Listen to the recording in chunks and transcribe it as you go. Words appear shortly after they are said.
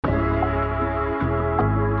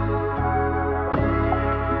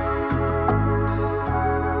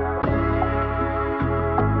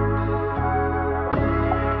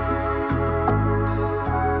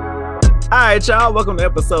All right, y'all. Welcome to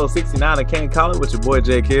episode 69 of Can't Call It with your boy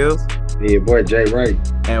Jay Kills. Yeah, boy Jay Wright.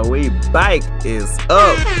 And we bike is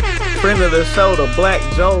up. Friend of the show, the Black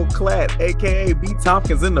Joel Klatt, aka B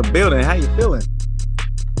Tompkins in the building. How you feeling?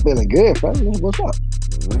 Feeling good, fella. What's up?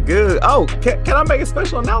 Good. Oh, can I make a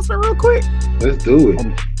special announcement real quick? Let's do it.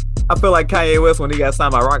 I feel like Kanye West when he got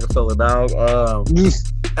signed by Rockefeller, dog.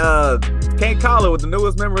 Can't Call It with the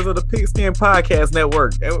newest members of the Pigskin Podcast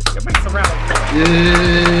Network. It makes some round.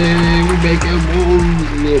 Yeah, we making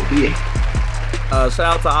moves in there, shout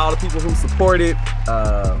out to all the people who supported.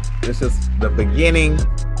 It's just the beginning.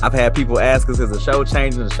 I've had people ask us, is the show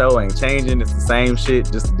changing? The show ain't changing. It's the same shit,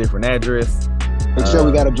 just a different address. Except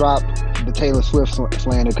we got to drop the Taylor Swift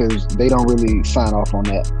slander because they don't really sign off on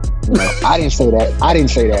that. You know, I didn't say that.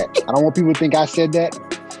 I don't want people to think I said that.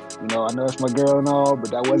 You know, I know it's my girl and all,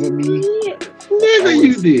 but that wasn't me. Nigga,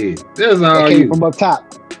 you did. That's all that came from up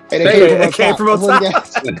top. It came from up top.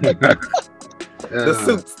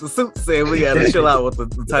 The suits said we gotta chill out with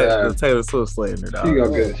the Taylor Swift slander, dog.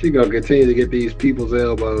 She gonna continue to get these people's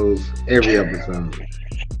elbows every episode.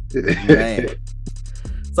 Man.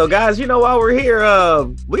 So guys, you know, while we're here,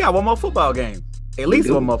 we got one more football game. At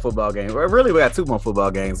least one more football game. Really, we got two more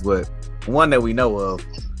football games, but one that we know of.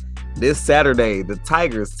 This Saturday, the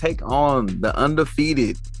Tigers take on the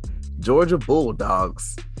undefeated Georgia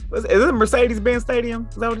Bulldogs. Is it Mercedes-Benz Stadium?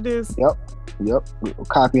 Is that what it is? Yep.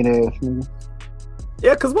 Copying ass.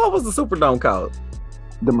 Yeah, because what was the Superdome called?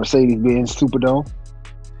 The Mercedes-Benz Superdome.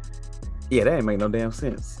 Yeah, that ain't make no damn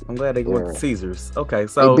sense. I'm glad they went to Caesars. Okay,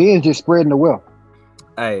 so Benz just spreading the wealth.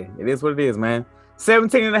 Hey, it is what it is, man.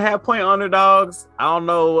 17.5-point underdogs. I don't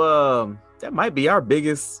know. That might be our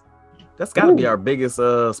biggest. That's got to be our biggest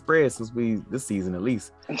spread since this season at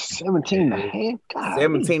least. 17.5.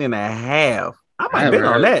 17.5. I might bet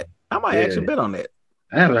on that. I might actually bet on that.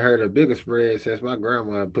 I haven't heard a bigger spread since my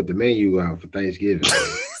grandma put the menu out for Thanksgiving.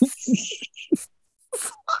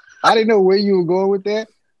 I didn't know where you were going with that,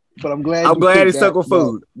 but I'm glad. I'm glad he stuck with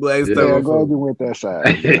food. I'm glad you went that side.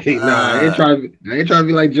 I ain't trying to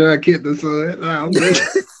be like John Kitton, son. Nah, I'm good.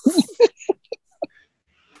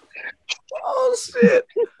 Oh shit.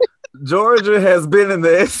 Georgia has been in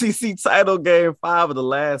the SEC title game 5 of the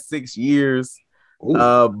last 6 years.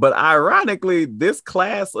 But ironically, this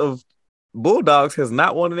class of Bulldogs has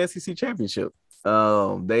not won an SEC championship.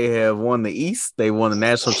 They have won the East. They won the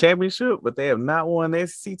national championship, but they have not won the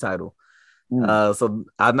SEC title. So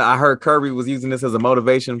I heard Kirby was using this as a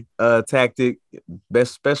motivation tactic,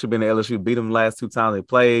 especially being the LSU beat them the last 2 times they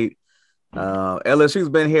played. LSU's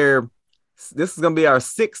been here. This is going to be our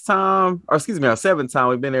 7th time.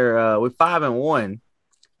 We've been there. We're 5-1.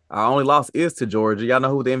 Our only loss is to Georgia. Y'all know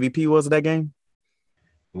who the MVP was of that game?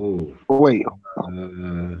 Ooh. Wait.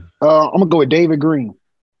 I'm going to go with David Green.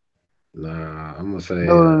 Nah, I'm going to say.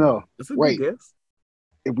 No. Wait. If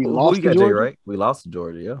we lost to Georgia? Jay, right? We lost to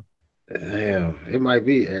Georgia, yeah. Damn. It might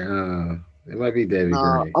be David Green.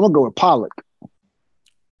 I'm going to go with Pollock.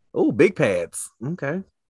 Oh, big pads. Okay.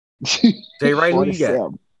 Jay Wright, who you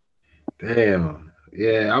got? Damn.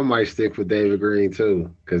 Yeah, I might stick with David Green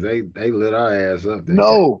too, because they lit our ass up there.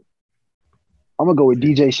 No. I'm going to go with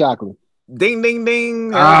DJ Shockley. Ding, ding,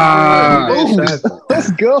 ding.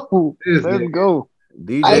 Let's go. Let's go.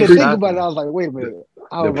 DJ I didn't think Shockley. about it. I was like, wait a minute.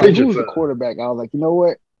 I was like, who was the quarterback? I was like, you know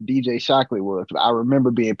what? DJ Shockley was. I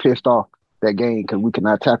remember being pissed off that game because we could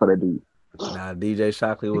not tackle that dude. Nah, DJ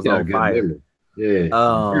Shockley was on fire. Memory.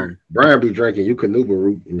 Yeah. Brian be drinking Eukanuba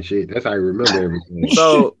root and shit. That's how I remember everything.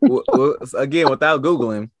 So, again, without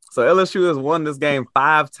Googling, so LSU has won this game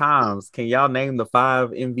 5 times. Can y'all name the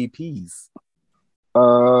 5 MVPs?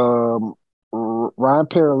 Ryan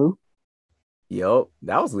Perrilloux. Yup.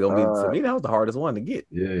 That was going to be, to me, that was the hardest one to get.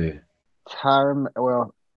 Yeah. Ryan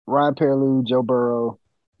Perrilloux, Joe Burrow.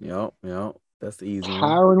 Yup. That's the easy one.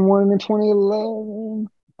 Tyron won in 2011.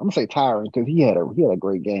 I'm going to say Tyron because he had a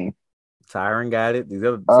great game. Tyron got it. These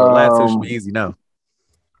other last 2 should be easy, no.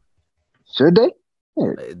 Should they?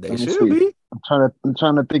 Yeah, they should be. I'm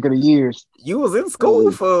trying to think of the years. You was in school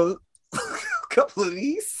for a couple of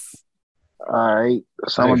these. All right,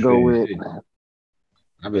 so I'm gonna go with.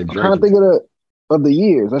 I've been trying to think of the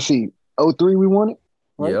years. Let's see. 03 we won it.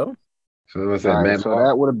 Right? Yeah. So what's that? Matt so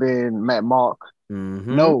that would have been Matt Mark.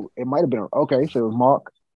 Mm-hmm. No, it might have been. Okay, so it was Mark.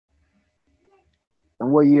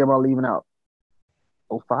 And what year am I leaving out?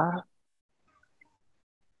 05?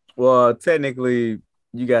 Well, technically,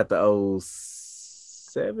 you got the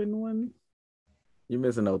 07 one. You're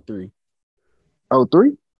missing 03.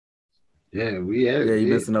 03? Yeah, we had. Yeah,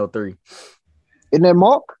 you're missing 03. Isn't that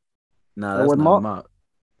Mark? No, that's not Mark.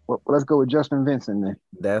 Well, let's go with Justin Vincent then.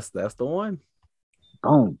 That's the one.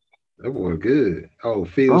 Boom. That boy good. Oh,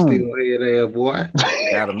 Phil Steele head ass boy.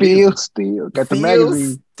 Phil Steele got the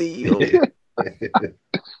magazine. Steele.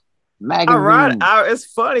 Magazine. All right. It's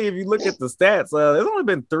funny if you look at the stats. There's only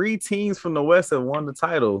been 3 teams from the West that won the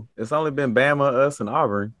title. It's only been Bama, us, and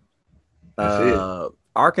Auburn. That's it.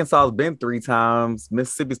 Arkansas's been 3 times.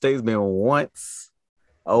 Mississippi State's been once.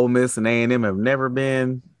 Ole Miss and A&M have never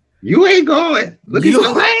been. You ain't going. Look you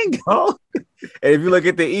at ain't going. And if you look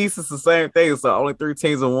at the East, it's the same thing. So only 3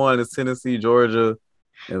 teams have won. It's Tennessee, Georgia,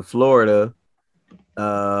 and Florida.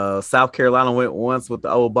 South Carolina went once with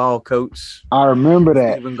the old ball coach. I remember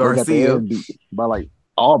that. Steven Garcia. By like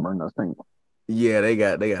Auburn, I think. Yeah, they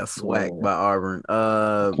got swacked by Auburn.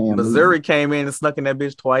 Missouri came in and snuck in that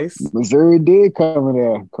bitch twice. Missouri did come in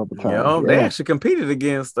there a couple times. They actually competed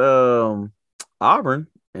against Auburn,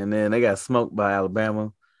 and then they got smoked by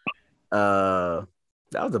Alabama.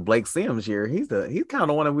 That was the Blake Sims year. He's kind of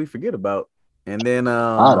the one that we forget about. And then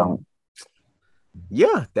I don't.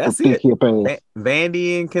 Yeah, that's it.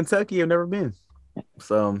 Vandy and Kentucky have never been.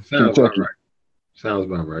 So sounds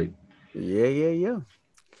about right. Yeah.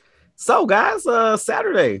 So guys,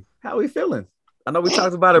 Saturday, how we feeling? I know we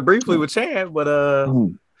talked about it briefly with Chad, but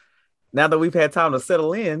now that we've had time to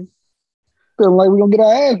settle in, feeling like we're gonna get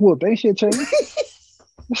our ass whooped. Ain't shit changed.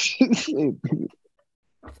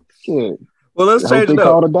 Shit. Well, let's change it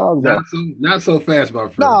up. Not so fast, my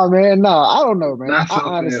friend. No, man. No, I don't know, man. I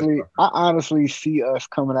honestly see us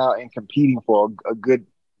coming out and competing for a good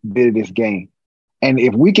bit of this game. And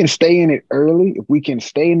if we can stay in it early, if we can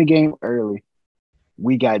stay in the game early,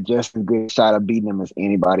 we got just as good shot of beating them as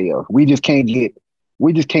anybody else. We just can't.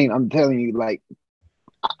 I'm telling you, like,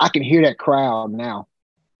 I can hear that crowd now.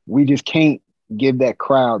 We just can't give that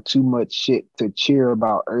crowd too much shit to cheer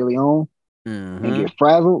about early on. And get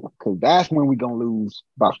frazzled, because that's when we're gonna lose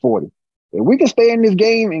by 40. If we can stay in this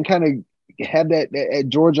game and kind of have that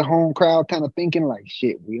Georgia home crowd kind of thinking like,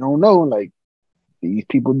 shit, we don't know, like these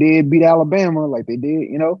people did beat Alabama, like they did,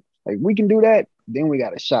 like we can do that, then we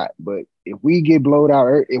got a shot. But if we get blowed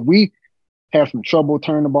out, if we have some trouble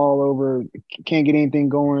turning the ball over, can't get anything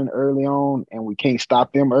going early on, and we can't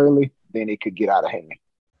stop them early, then it could get out of hand.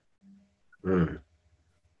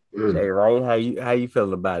 Hey, right? How you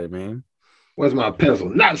feeling about it, man? Where's my pencil?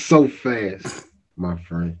 Not so fast, my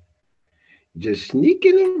friend. Just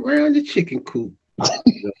sneaking around the chicken coop.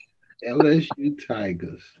 The LSU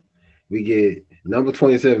Tigers. We get number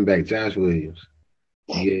 27 back, Josh Williams.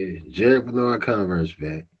 We get Jared Bernard Converse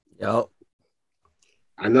back. Yep.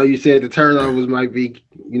 I know you said the turnovers might be,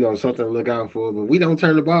 something to look out for, but we don't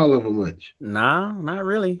turn the ball over much. Nah, not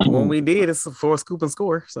really. When we did, it's for a scoop and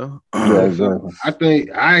score. So I said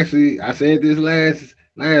this last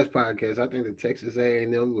podcast, I think the Texas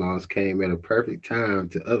A&M loss came at a perfect time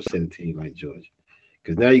to upset a team like Georgia,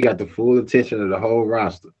 because now you got the full attention of the whole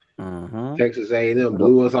roster. Texas A&M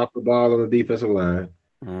blew us off the ball on the defensive line.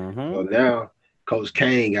 So now Coach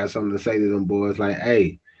Kane got something to say to them boys like,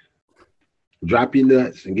 hey, drop your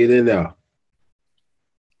nuts and get in there.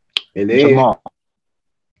 And then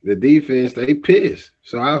the defense, they pissed.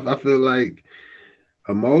 So I feel like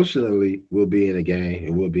emotionally we'll be in the game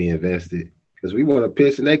and we'll be invested. Because we want to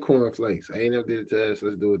piss in their cornflakes. A&M did it to us.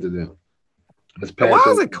 Let's do it to them. Why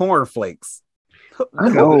is it cornflakes? I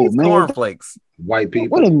know, man. Cornflakes. White people.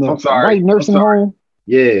 What in the white nursing home?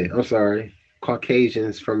 Yeah, I'm sorry.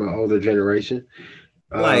 Caucasians from an older generation.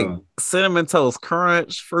 Like Cinnamon Toast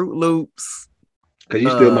Crunch, Fruit Loops. Because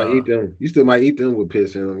you still might eat them. You still might eat them with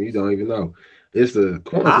piss in them. You don't even know. It's the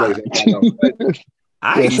cornflakes.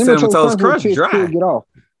 I eat Cinnamon Toast Crunch dry. Get off.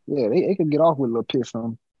 Yeah, they could get off with a little piss on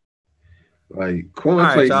them. Like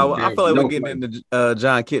cornflakes. All right, I feel like we're getting into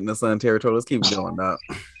John Kitna son territory. Let's keep it going, dog.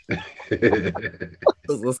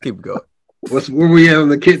 let's keep it going. Where we at on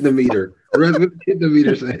the Kitna meter? What the Kitna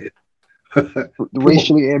meter saying?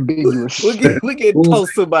 Racially ambiguous. We get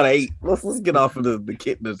close to about 8. Let's get off of the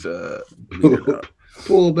Kitna.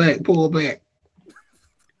 Pull back.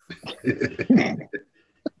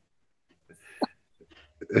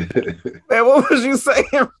 Man, what was you saying?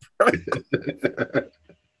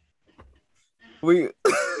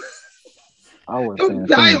 Don't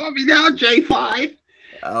die on me now, J5.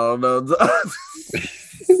 I don't know.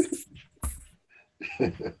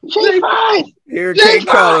 J5. Here, J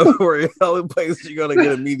Carter for the only place you're gonna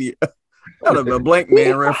get a media. Out of a blank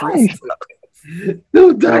man reference.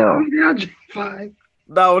 Don't die on me now, J5.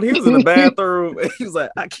 No, when he was in the bathroom, he was like,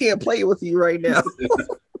 "I can't play with you right now."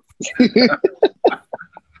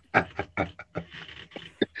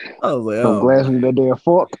 I was like, "Oh, glass with that damn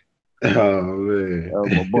fork." Oh man! Oh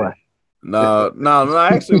my boy! No.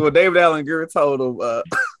 Actually, what David Allen Greer told him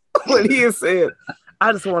when he had said,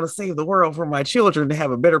 I just want to save the world for my children to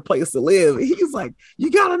have a better place to live. He's like, you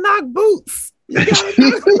gotta knock boots. You gotta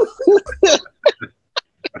knock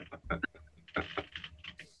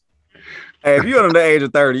Hey, if you're under the age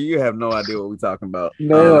of 30, you have no idea what we're talking about.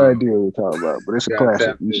 No idea what we're talking about, but it's a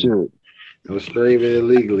classic. You should. Don't stream it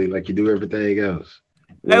illegally like you do everything else.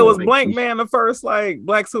 Hey, was Blank Man the first like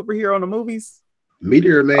black superhero in the movies?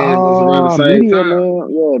 Meteor Man was around the same Meteor time. Man,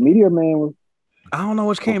 yeah, Meteor Man was. I don't know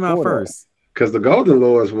which came out first. Because the Golden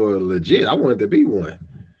Lords were legit. I wanted to be one.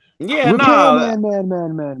 Yeah,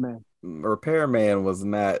 Man. Repairman was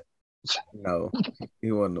not. No,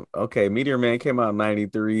 he wasn't. Okay, Meteor Man came out in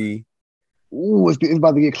 93. Ooh, it's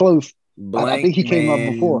about to get close. Blank I think he came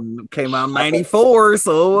out before. Came out in 94.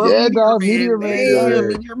 So yeah, Meteor Man.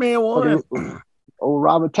 Meteor Man won. Oh,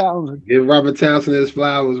 Robert Townsend. Give Robert Townsend his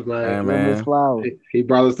flowers, man. His flowers. He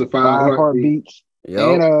brought us the five heartbeats. Yep.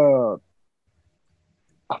 And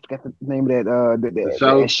I forgot the name of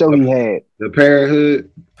that show he had. The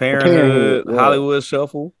Parenthood. Yeah. Hollywood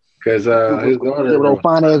Shuffle. Because his daughter. Don't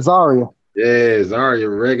find that Zaria. Yeah, Zaria,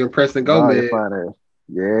 Reagan Preston Gomez.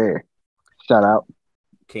 Yeah. Shout out.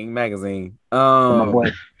 King Magazine. My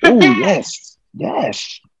boy. Oh, yes.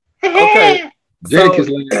 Okay. Jake is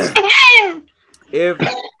like,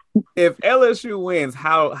 if LSU wins,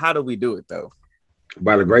 how do we do it though?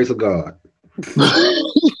 By the grace of God.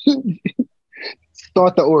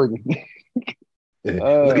 Start the organ.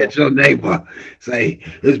 Look at your neighbor. Say,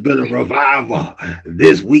 it's been a revival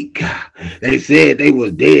this week. They said they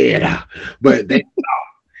was dead, but they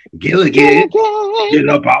Gilligan, get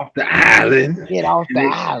up off the island. Get off the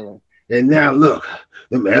island. And now look,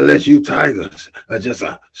 them LSU Tigers are just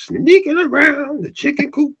sneaking around the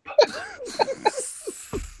chicken coop.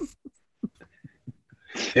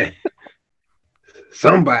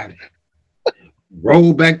 Somebody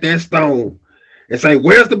roll back that stone and say,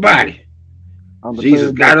 where's the body?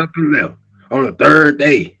 Jesus got up and left on the third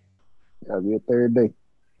day. That'll be a third day.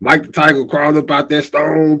 Mike the Tiger crawled up out that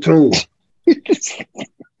stone tomb.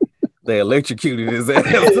 They electrocuted his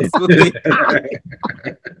ass.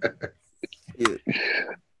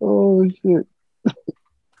 Oh shit.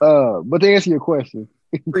 But to answer your question.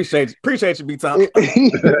 Appreciate you, B Tom.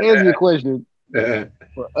 Answer your question.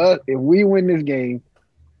 For us, if we win this game,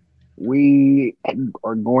 we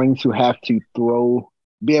are going to have to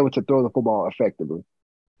be able to throw the football effectively.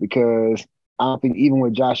 Because I don't think even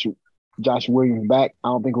with Josh Williams back, I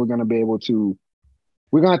don't think we're gonna be able to.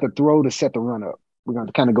 We're gonna have to throw to set the run up. We're going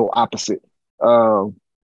to kind of go opposite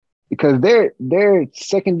because their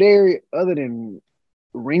secondary, other than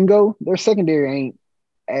Ringo, their secondary ain't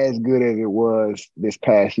as good as it was this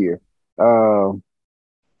past year. So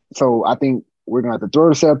I think we're going to have to throw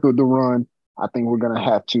the set up the run. I think we're going to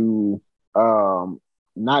have to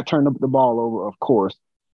not turn up the ball over, of course.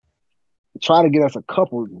 Try to get us a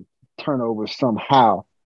couple turnovers somehow.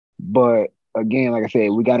 But again, like I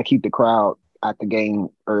said, we got to keep the crowd at the game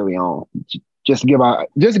early on. Just to give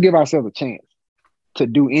ourselves a chance to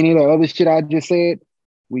do any of the other shit I just said.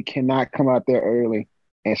 We cannot come out there early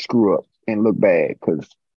and screw up and look bad because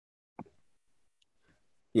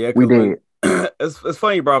we did. It's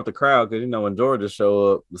funny you brought up the crowd because when Georgia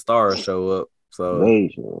show up, the stars show up. So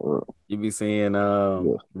you be seeing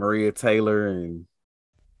Maria Taylor and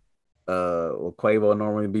Quavo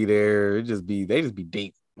normally be there. They just be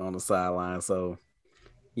deep on the sideline. So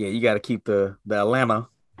yeah, you got to keep the Atlanta.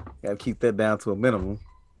 Got to keep that down to a minimum.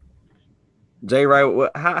 Jay Wright,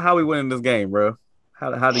 how we winning this game, bro?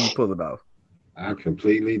 How do you pull it off? I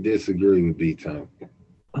completely disagree with B-Tom.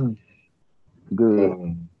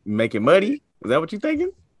 Good. Make it muddy? Is that what you're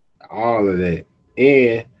thinking? All of that.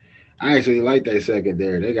 And I actually like that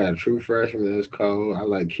secondary. They got a true freshman that's cold. I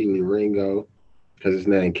like Keely Ringo because his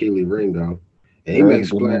name Keely Ringo. And he makes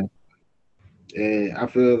plays. And I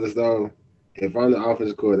feel as though if I'm the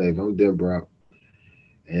offensive coordinator, if I'm Denbrock,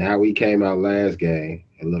 and how we came out last game,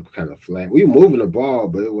 it looked kind of flat. We were moving the ball,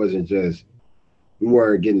 but it wasn't just we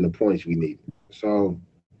weren't getting the points we needed. So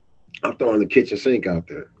I'm throwing the kitchen sink out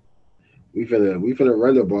there. We finna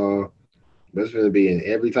run the ball, but it's finna be in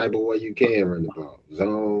every type of way you can run the ball.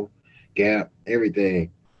 Zone, gap, everything.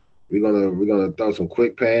 We're gonna throw some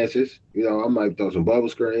quick passes. I might throw some bubble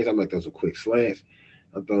screens. I might throw some quick slants.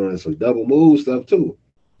 I'm throwing some double move stuff too.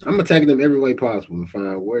 I'm attacking them every way possible to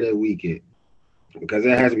find where they're weak at. Because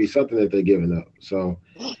there has to be something that they're giving up. So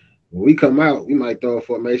when we come out, we might throw a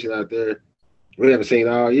formation out there we haven't seen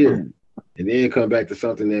all year. And then come back to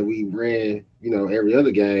something that we ran, every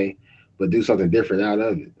other game, but do something different out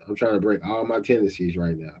of it. I'm trying to break all my tendencies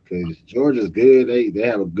right now because Georgia's good. They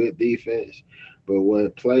have a good defense. But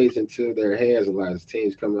what plays into their hands a lot is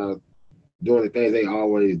teams coming out doing the things they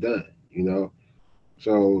always done,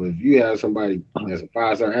 So if you have somebody that's a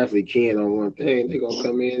 5-star athlete keying on one thing, they're gonna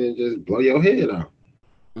come in and just blow your head off.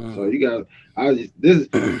 So you got this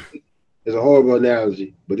is a horrible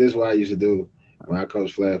analogy, but this is what I used to do when I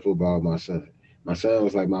coached flag football with my son. My son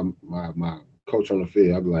was like my coach on the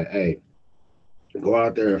field. I'd be like, hey, go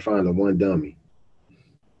out there and find the one dummy.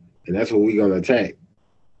 And that's what we're gonna attack.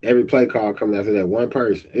 Every play call coming after that one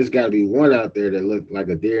person. It's gotta be one out there that look like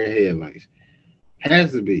a deer in headlights.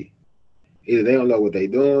 Has to be. Either they don't know what they're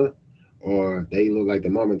doing or they look like the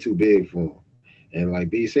moment too big for them. And like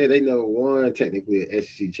B said, they know one technically an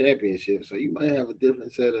SEC championship, so you might have a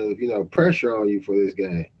different set of pressure on you for this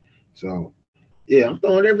game. So yeah, I'm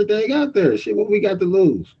throwing everything out there. Shit, what we got to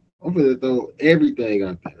lose? I'm gonna throw everything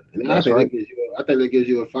out there, and I think that gives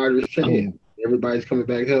you a fighter's chance. Everybody's coming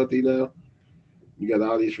back healthy now. You got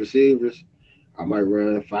all these receivers. I might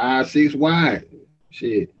run 5, 6 wide.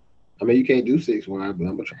 Shit. I mean, you can't do 6 wide, but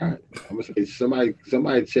I'm gonna try it. I'm gonna say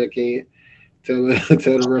somebody check in, tell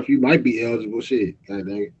the ref you might be eligible. Shit, god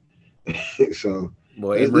dang it. So,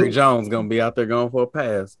 boy, Avery Jones gonna be out there going for a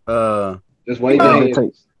pass. Just wait.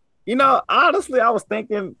 Honestly, I was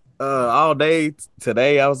thinking all day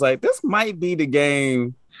today. I was like, this might be the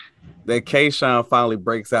game that Kayshawn finally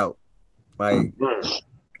breaks out. Like,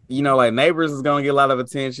 like Neighbors is gonna get a lot of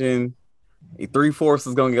attention. 3-4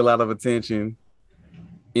 is gonna get a lot of attention.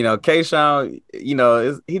 Kayshawn,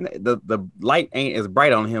 the light ain't as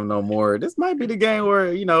bright on him no more. This might be the game where,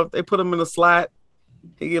 if they put him in the slot,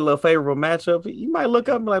 he get a little favorable matchup. You might look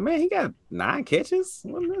up and be like, man, he got 9 catches.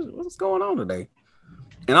 What's going on today?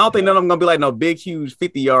 And I don't think none of them gonna be like no big, huge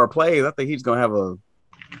 50-yard plays. I think he's gonna have a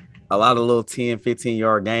lot of little 10,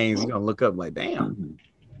 15-yard games. You're gonna look up like, damn,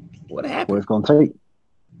 what happened? What it's gonna take.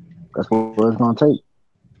 That's what it's gonna take.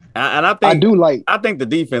 And I think the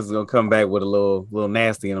defense is gonna come back with a little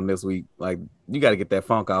nasty in them this week. Like, you got to get that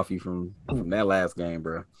funk off you from that last game,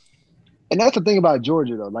 bro. And that's the thing about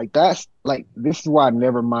Georgia, though. Like, this is why I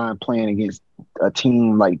never mind playing against a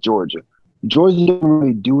team like Georgia. Georgia doesn't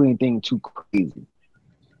really do anything too crazy,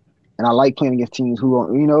 and I like playing against teams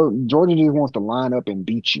who, Georgia just wants to line up and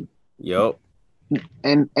beat you. Yep.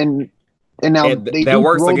 And now that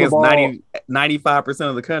works against 95%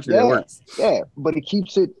 of the country. Yeah, that works. Yeah, but it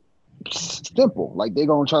keeps it simple. Like, they're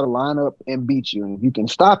gonna try to line up and beat you, and if you can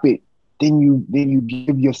stop it, then you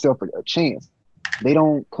give yourself a chance. They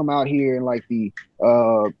don't come out here in like the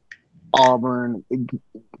Auburn,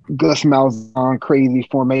 Gus Malzahn crazy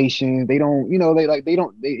formation. They don't, they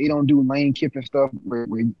don't do Lane Kiffin stuff where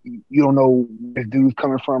you don't know where this dude's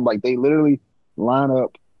coming from. Like, they literally line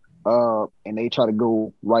up and they try to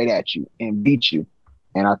go right at you and beat you.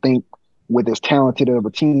 And I think with as talented of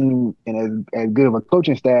a team and as good of a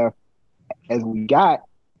coaching staff as we got,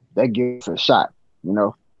 that gives us a shot,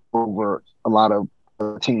 over a lot of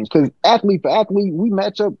teams. Because athlete for athlete, we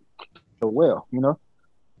match up well,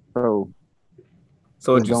 So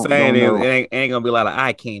what you're saying is it ain't gonna be a lot of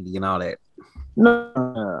eye candy and all that.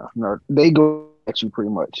 No. They go at you pretty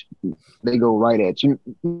much. They go right at you.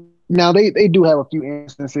 Now they do have a few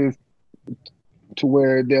instances to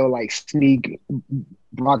where they'll like sneak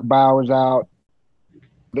Brock Bowers out.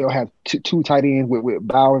 They'll have two tight ends with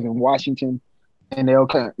Bowers and Washington, and they'll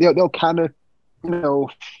kind of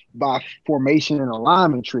by formation and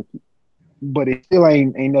alignment tricky, but it still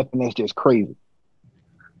ain't nothing that's just crazy.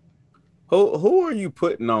 Who are you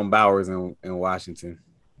putting on Bowers in Washington?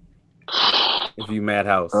 If you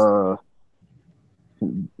Madhouse, the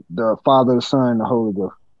Father, the Son, the Holy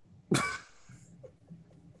Ghost.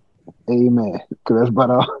 Amen. Because that's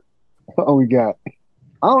about all we got.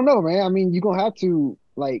 I don't know, man. I mean, you're gonna have to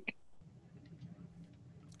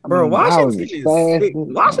bro. Washington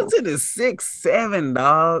is 6'7",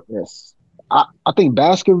 dog. Yes, I think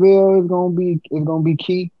Baskerville is gonna be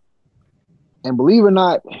key, and believe it or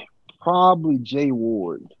not, probably Jay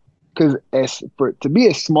Ward, because to be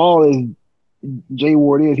as small as Jay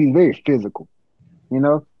Ward is, he's very physical, and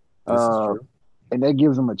that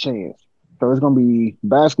gives him a chance. So it's gonna be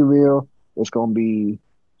Baskerville. It's gonna be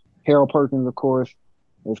Harold Perkins, of course.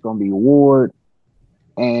 It's gonna be Ward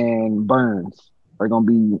and Burns. Are gonna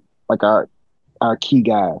be like our key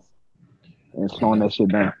guys and slowing that shit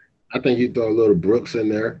down. I think you throw a little Brooks in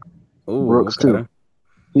there. Ooh, Brooks too.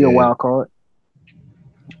 He a wild card.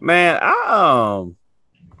 Man, I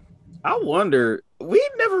wonder. We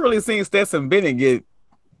never really seen Stetson Bennett get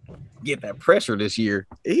that pressure this year.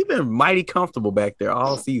 He's been mighty comfortable back there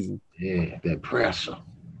all season. Yeah, that pressure.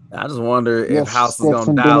 I just wonder if House is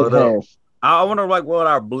gonna dial it up. I wonder what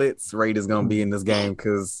our blitz rate is gonna be in this game,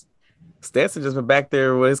 because Stetson just been back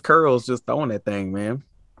there with his curls, just throwing that thing, man,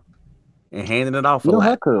 and handing it off. You don't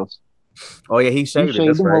have curls. Oh yeah, he He shaved it. shaved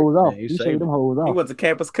That's them right. hoes off. Yeah, He shaved them hoes He off. went to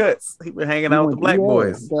Campus Cuts. He been hanging He out with the black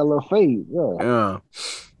boys. That little fade. Yeah. Yeah.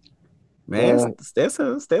 Man,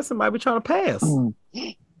 Stetson might be trying to pass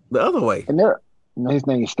the other way. And there, his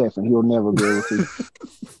name is Stetson. He'll never be able to.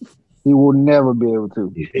 He will never be able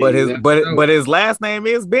to. But his last name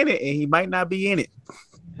is Bennett, and he might not be in it.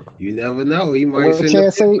 You never know. He might What send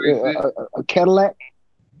Chad say? A Cadillac.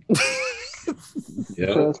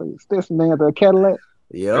 Yeah. Stetson named after a Cadillac.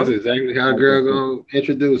 Yeah, that's exactly how a girl gonna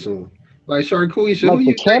introduce him. Like Sharquisha, like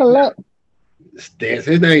the Cadillac.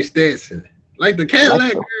 Stetson. His name's Stetson. Like the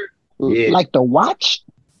Cadillac girl. Yeah. Like the watch.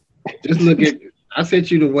 Just look at. I sent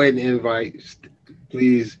you the wedding invite.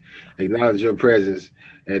 Please acknowledge your presence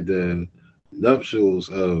at the nuptials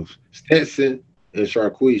of Stetson and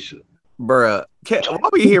Sharquisha. bruh. Why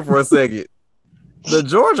we here for a second? The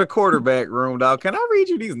Georgia quarterback room, dog. Can I read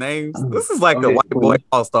you these names? This is like the white boy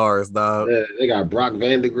all stars, dog. Yeah, they got Brock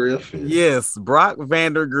Vandegrift. Yes, Brock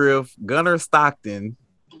Vandergriff, Gunnar Stockton,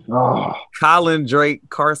 Colin Drake,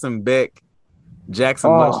 Carson Beck,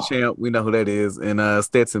 Jackson Muschamp. We know who that is, and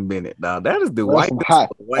Stetson Bennett. Dog, that is the white.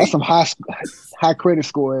 That's some high credit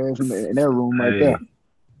score in their room right there.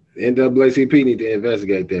 NAACP need to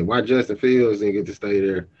investigate that. Why Justin Fields didn't get to stay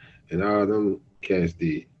there, and all them cats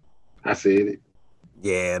did. I said it.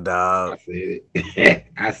 Yeah, dog. I said it.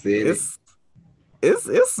 I said it.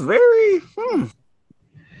 It's very.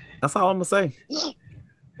 That's all I'm gonna say.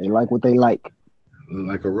 They like what they like.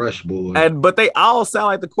 Like a rush boy. But they all sound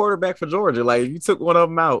like the quarterback for Georgia. Like if you took one of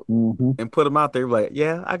them out and put them out there, like,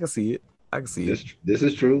 yeah, I can see it. I can see it. This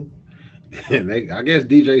is true. I guess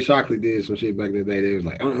DJ Shockley did some shit back in the day. They was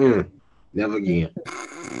like, never again.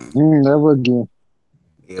 Never again.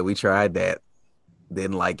 Yeah, we tried that.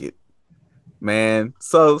 Didn't like it. Man,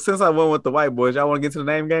 so since I went with the white boys, y'all want to get to the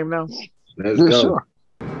name game now? Let's go. Sure.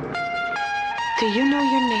 Do you know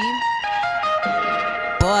your name?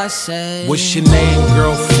 Boy, say, what's your name,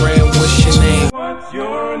 girlfriend? What's your name? What's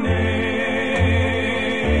your name?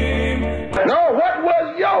 No, what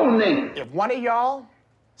was your name? If one of y'all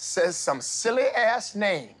says some silly ass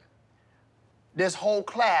name, this whole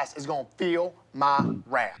class is gonna feel my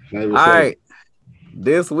wrath. All right,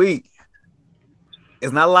 this week.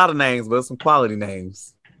 It's not a lot of names, but some quality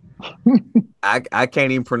names. I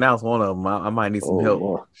can't even pronounce one of them. I might need some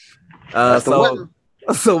help. So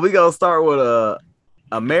we gonna start with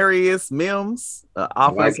Amarius Mims,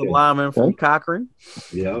 offensive lineman from Cochran.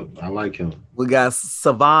 Yeah, I like him. We got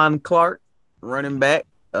Savon Clark, running back,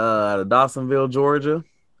 Dawsonville, Georgia.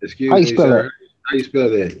 Excuse me, sir. How you spell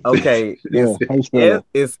that? Okay,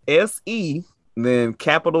 it's S-E, then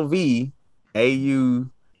capital V, A-U-G-H-N.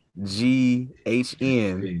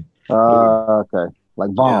 Okay,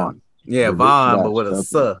 like Vaughn. Yeah, Vaughn, but with a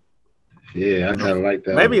S. Yeah, I kind of like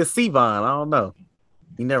that. Maybe it's C-Von. I don't know.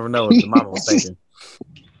 You never know what the mama was thinking.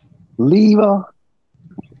 Lever.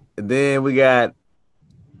 And then we got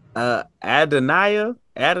Adonai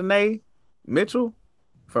Mitchell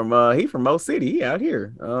from he from Mo City. He out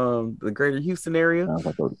here, the greater Houston area.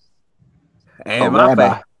 And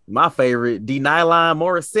my favorite, D-Nylon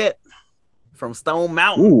Morissette from Stone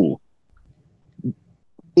Mountain. Ooh.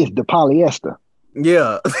 It's the polyester.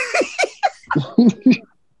 Yeah.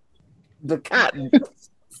 The cotton.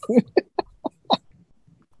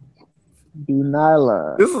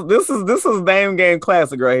 D-Nylon. This is name game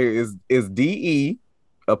classic right here. Is D-E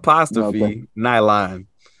apostrophe nylon.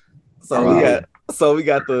 So we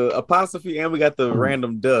got the apostrophe and we got the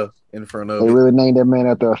random duh in front of it. They really named that man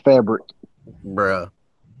after a fabric. Bruh.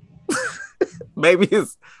 maybe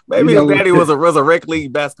his daddy was a rec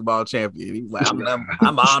league basketball champion. He's like,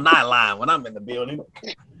 I'm all nylon when I'm in the building.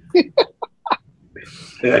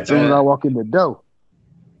 As soon as I walk in the door.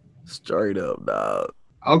 Straight up, dog.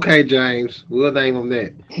 Okay, James. We'll name him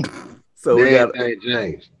that. So we got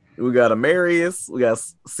James. We got Amarius, we got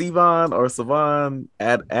Savon,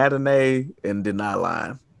 Adonai, and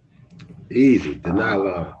Denylon. Easy,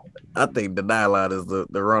 Denylon. I think Denylon is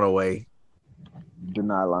the runaway.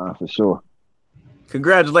 Denylon for sure.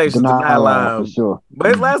 Congratulations, Denylon. For sure.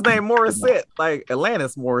 But his last name Morissette, like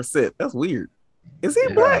Atlantis Morissette. That's weird. Is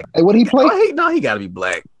he black? Hey, what he play? He got to be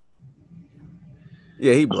black.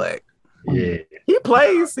 Yeah, he black. Yeah, he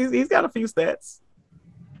plays. He's got a few stats.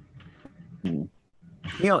 He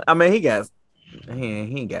ain't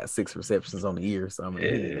got 6 receptions on the year, so he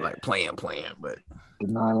ain't like playing, but the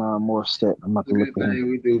Nylon Morissette. I'm not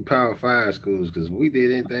looking. We do Power 5 schools because we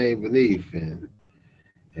did anything beneath, and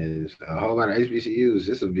it's a whole lot of HBCUs.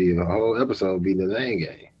 This would be a whole episode being the name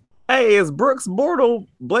game. Hey, is Brooks Bortle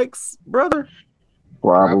Blake's brother?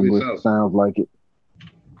 Probably so. Sounds like it.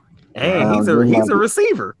 Hey, he's a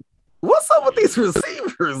receiver. What's up with these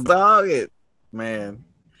receivers, dog? Man,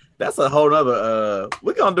 that's a whole nother.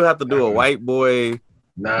 We're gonna have to do a white boy.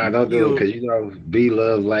 Nah, don't do it because B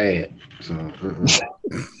loves lad. So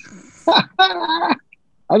I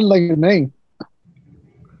just like the name.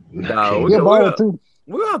 No, We're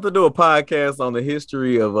gonna have to do a podcast on the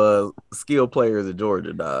history of skilled players at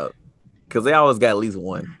Georgia, dog. Because they always got at least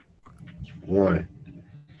one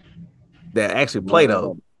that actually play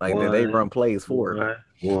though, like that they run plays for.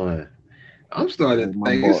 One. I'm starting to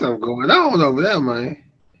think there's something going on over there, man.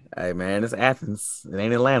 Hey man, it's Athens. It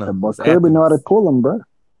ain't Atlanta. But Kirby know how to pull them, bro.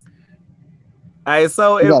 Hey,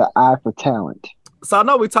 so you got an eye for talent. So I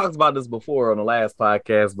know we talked about this before on the last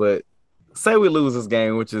podcast, but say we lose this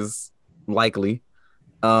game, which is likely,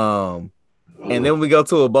 and then we go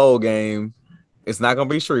to a bowl game. It's not gonna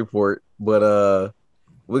be Shreveport, but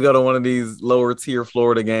we go to one of these lower tier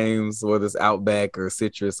Florida games, whether it's Outback or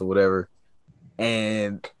Citrus or whatever,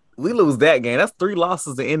 and we lose that game. That's 3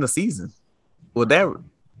 losses to end the season. Would that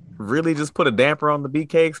really just put a damper on the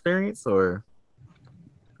BK experience, or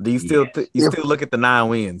do you still still look at the 9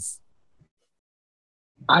 wins?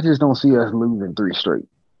 I just don't see us losing 3 straight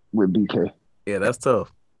with BK. Yeah, that's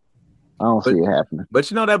tough. I don't see it happening.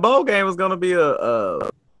 But you know that bowl game is going to be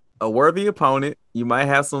a worthy opponent. You might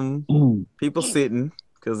have some people sitting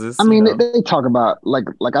because it's. I mean, they talk about like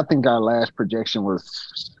I think our last projection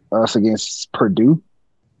was us against Purdue.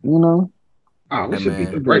 You know. Oh, we should beat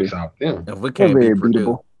the brakes off them. If we can't beat Purdue,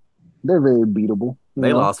 beatable. They're very beatable.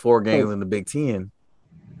 They lost 4 games in the Big Ten.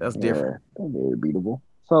 That's different. They're very beatable.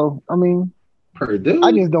 So I mean, Purdue.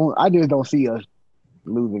 I just don't see us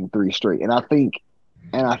losing 3 straight. And I think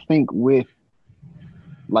with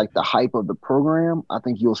like the hype of the program, I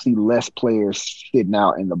think you'll see less players sitting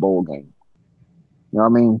out in the bowl game. You know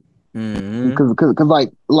what I mean? Because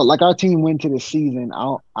like our team went to the season,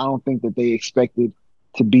 I don't think that they expected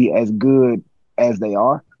to be as good as they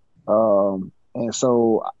are. And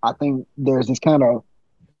so I think there's this kind of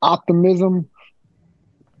optimism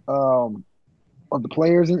of the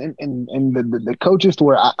players and the coaches to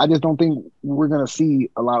where I just don't think we're going to see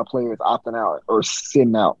a lot of players opting out or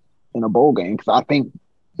sitting out in a bowl game, because I think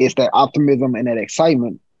it's that optimism and that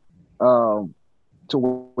excitement to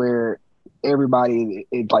where everybody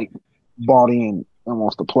is like bought in and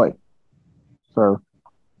wants to play. So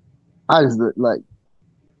I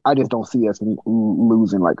just don't see us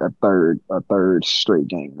losing like a third straight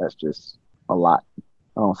game. That's just a lot.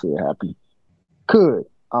 I don't see it happening. Could.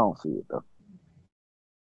 I don't see it though.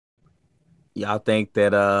 Y'all think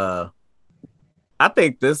that I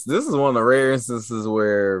think this is one of the rare instances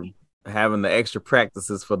where having the extra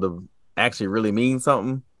practices for the actually really means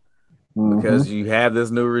something, because you have this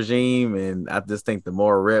new regime, and I just think the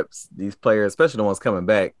more reps these players, especially the ones coming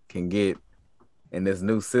back, can get in this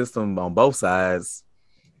new system on both sides,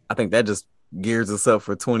 I think that just gears us up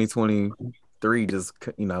for 2023, just,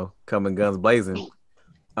 you know, coming guns blazing.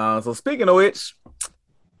 So speaking of which,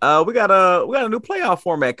 we got a new playoff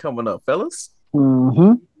format coming up, fellas.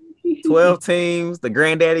 12 teams. The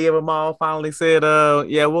granddaddy of them all finally said,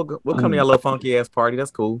 yeah, we'll come to your little funky ass party.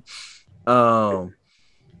 That's cool.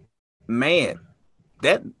 Man,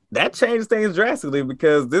 that changed things drastically,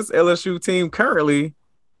 because this LSU team currently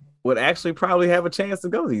would actually probably have a chance to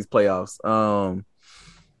go to these playoffs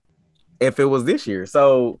if it was this year.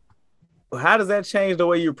 So how does that change the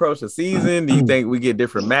way you approach the season? Do you think we get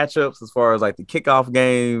different matchups as far as like the kickoff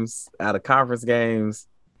games, out of conference games?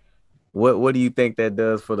 What do you think that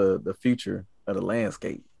does for the future of the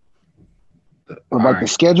landscape? About the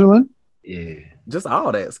scheduling? Yeah. Just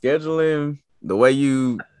all that. Scheduling, the way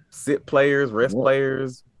you sit players, rest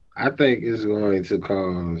players. I think it's going to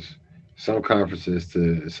cause some conferences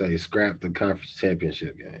to say scrap the conference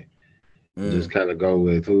championship game. Just kind of go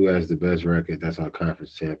with who has the best record. That's our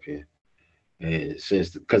conference champion. And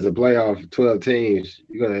because the playoff 12 teams,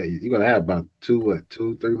 you're gonna have about 2,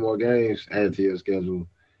 3 more games added to your schedule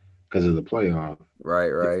because of the playoff.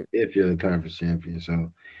 Right. If you're the conference champion.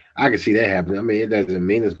 So I can see that happening. I mean, it doesn't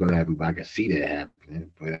mean it's going to happen, but I can see that happening.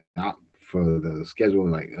 But for the schedule,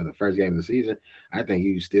 like the first game of the season, I think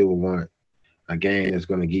you still will want a game that's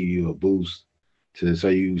going to give you a boost so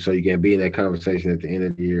you can be in that conversation at the end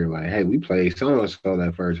of the year. Like, hey, we played so-and-so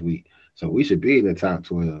that first week, so we should be in the top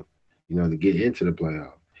 12, you know, to get into the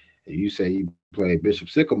playoff. And you say you play Bishop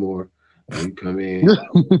Sycamore, and you come in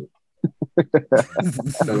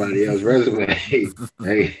somebody else's resume,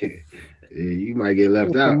 hey, you might get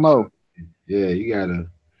left out. Yeah, you gotta.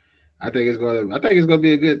 I think it's gonna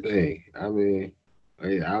be a good thing. I mean,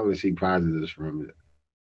 I only see positives from it,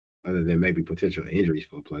 other than maybe potential injuries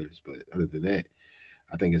for players. But other than that,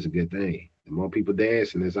 I think it's a good thing. The more people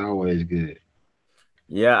dancing, it's always good.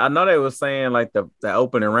 Yeah, I know they were saying like the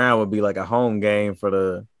opening round would be like a home game for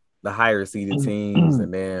the higher seeded teams,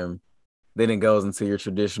 and then it goes into your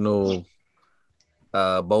traditional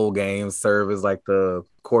bowl games, serve as like the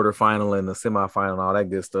quarterfinal and the semifinal and all that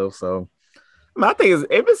good stuff. So I mean, I think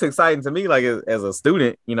it's exciting to me, like as a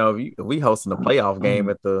student, you know, if we hosting a playoff game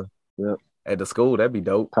at the school, that'd be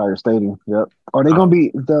dope. Tiger Stadium. Yep. Are they gonna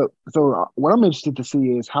be what I'm interested to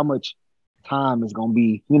see is how much time is gonna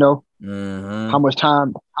be, you know, how much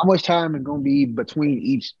time is gonna be between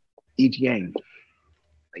each game.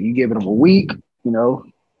 Are you giving them a week, you know,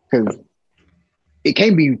 because it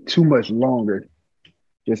can't be too much longer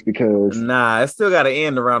just because Nah, it still gotta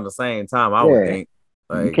end around the same time, I would think.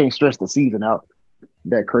 Like, you can't stretch the season out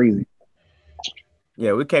that crazy.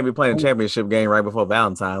 Yeah, we can't be playing a championship game right before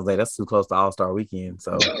Valentine's Day. That's too close to All-Star Weekend.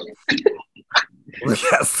 So,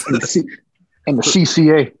 yes. And the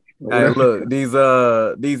CCA. Hey, look,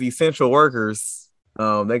 these essential workers,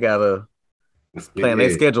 they gotta plan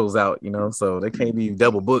their schedules out, you know, so they can't be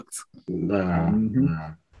double booked. Nah.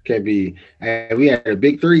 Can't be. Hey, we had a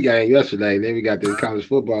big 3 game yesterday. Then we got this college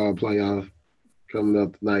football playoff coming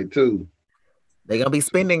up tonight too. They gonna be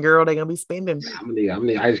spending, girl. They gonna be spending. I'm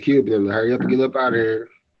gonna Ice Cube them to hurry up and get up out of here.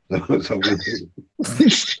 So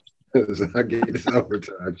I get this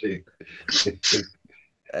overtime check.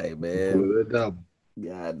 Hey man.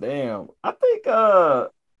 God damn. I think the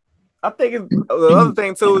other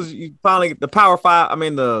thing too is you finally the Power Five. I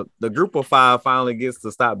mean the Group of Five finally gets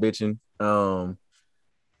to stop bitching.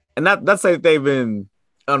 And that's like they've been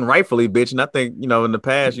unrightfully bitching. I think, you know, in the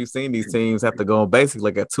past you've seen these teams have to go on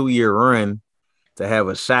basically like a 2-year run to have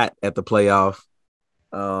a shot at the playoff.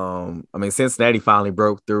 I mean, Cincinnati finally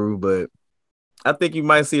broke through, but I think you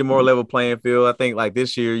might see a more level playing field. I think like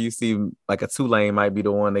this year you see like a Tulane might be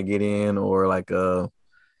the one to get in, or like I'm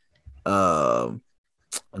trying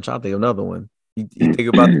to think of another one. You think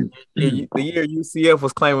about the year UCF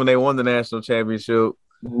was claiming they won the national championship.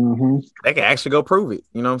 They can actually go prove it.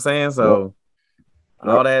 You know what I'm saying? So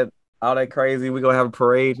all that crazy, we gonna have a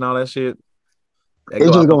parade and all that shit.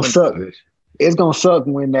 It's just gonna suck. It's gonna suck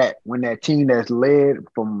when that team that's led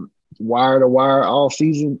from wire to wire all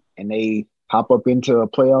season and they hop up into a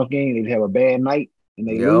playoff game, they have a bad night and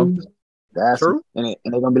they lose. That's true. And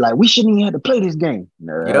they're gonna be like, we shouldn't even have to play this game.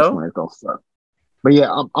 No, that's when it's gonna suck. But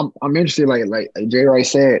yeah, I'm interested, like Jay Wright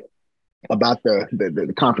said about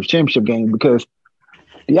the conference championship game, because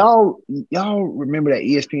y'all remember that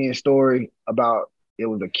ESPN story about it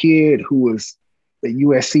was a kid who was a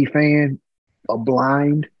USC fan, a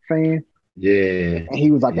blind fan. Yeah. And he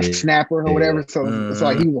was like a snapper or whatever. So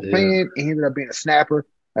like he was a fan and he ended up being a snapper,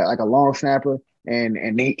 like a long snapper.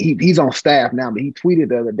 And he's on staff now, but he tweeted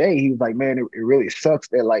the other day, he was like, man, it really sucks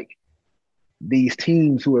that like these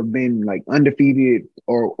teams who have been like undefeated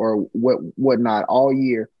or whatnot all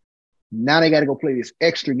year, now they got to go play this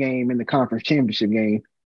extra game in the conference championship game.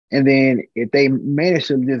 And then if they manage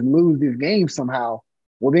to just lose this game somehow,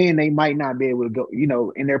 well, then they might not be able to go, you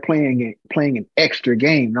know, and they're playing an extra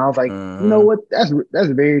game. And I was like, you know what? That's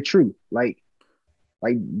very true. Like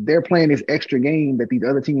they're playing this extra game that these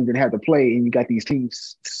other teams didn't have to play, and you got these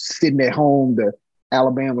teams sitting at home, the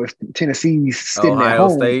Alabama, Tennessee sitting at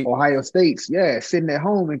home, Ohio State's, sitting at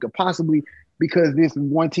home, and could possibly, because this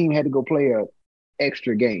one team had to go play a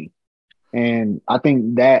extra game. And I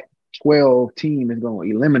think that 12 team is going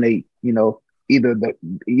to eliminate, you know, either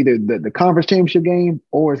the conference championship game,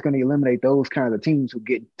 or it's going to eliminate those kinds of teams who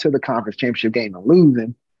get to the conference championship game and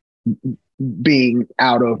losing, being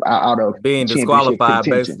out of being disqualified,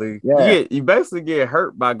 basically. You basically get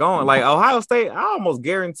hurt by going. Like Ohio State, I almost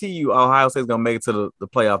guarantee you Ohio State's gonna make it to the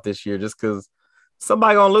playoff this year, just because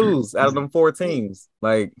somebody gonna lose out of them 4 teams.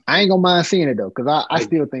 Like, I ain't gonna mind seeing it though, because I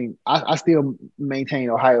still think I still maintain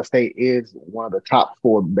Ohio State is one of the top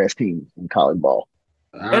 4 best teams in college ball.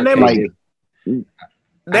 And they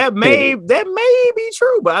that may be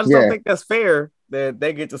true, but I just don't think that's fair that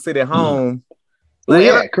they get to sit at home.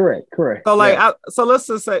 Like, correct. So like, so let's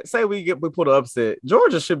just say we put an upset.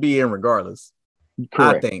 Georgia should be in regardless.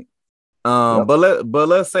 Correct. I think. But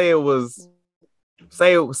let's say it was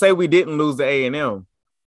say we didn't lose to A&M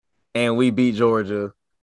and we beat Georgia.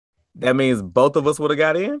 That means both of us would have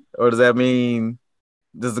got in, or does that mean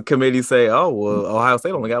does the committee say, oh well, Ohio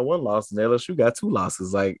State only got 1 loss and LSU got 2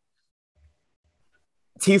 losses? Like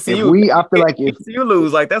TCU, I feel like if TCU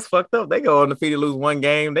lose, like that's fucked up. They go undefeated, lose 1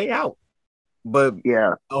 game, they out. But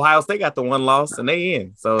Ohio State got the 1 loss and they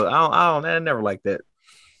in. So I never like that.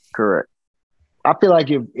 Correct. I feel like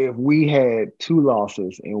if we had 2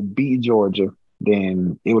 losses and beat Georgia,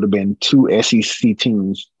 then it would have been 2 SEC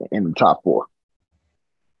teams in the top 4.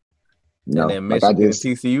 No, and then Michigan and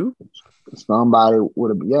TCU. Somebody would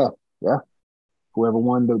have, yeah. Whoever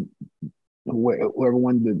won the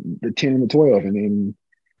 10 and the 12, and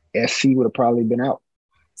then SC would have probably been out.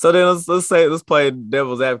 So then let's play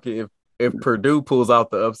devil's advocate. If Purdue pulls off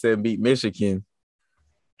the upset and beat Michigan,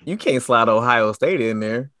 you can't slide Ohio State in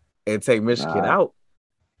there and take Michigan out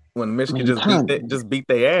when Michigan just beat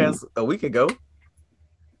their ass a week ago.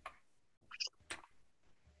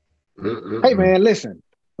 Hey man, listen.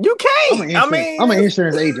 You can't. I'm an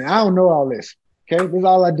insurance agent. I don't know all this. Okay, that's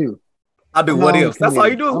all I do. I do what ifs. That's all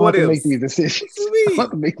you do is what ifs. Make these decisions. I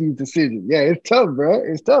want to make these decisions. Yeah, it's tough, bro.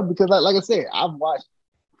 It's tough because, like I said, I've watched.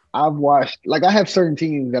 Like I have certain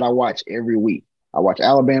teams that I watch every week. I watch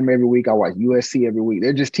Alabama every week. I watch USC every week.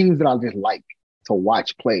 They're just teams that I just like to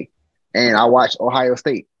watch play. And I watch Ohio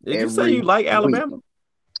State. Did you say you like Alabama? Week.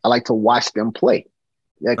 I like to watch them play.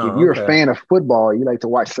 Like if you're a fan of football, you like to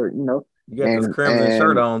watch certain, you know. You got this crimson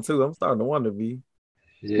shirt on too. I'm starting to wonder, V.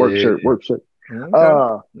 Work shirt.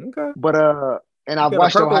 Okay. But and I've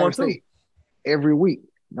watched Ohio State every week.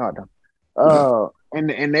 No, I don't.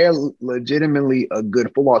 And they're legitimately a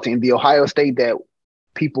good football team. The Ohio State that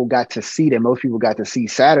people got to see, that most people got to see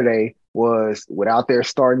Saturday, was without their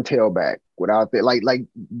starting tailback, without their like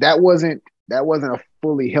that wasn't a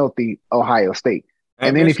fully healthy Ohio State.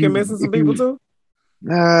 And then Michigan missing some people too.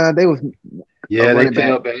 They was they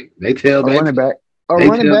tailback. They tailback. Running back.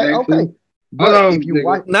 Running back. Okay. But if you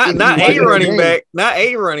watch, not a running back.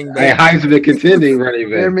 Hey, Heisman contending running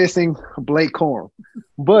back. They're missing Blake Corum.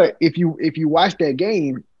 But if you watch that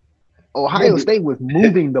game, Ohio State was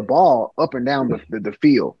moving the ball up and down the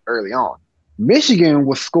field early on. Michigan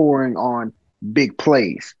was scoring on big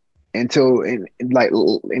plays until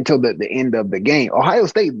the end of the game. Ohio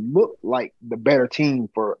State looked like the better team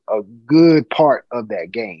for a good part of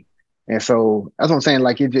that game. And so that's what I'm saying.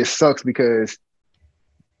 Like, it just sucks because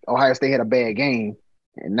Ohio State had a bad game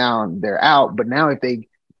and now they're out. But now if they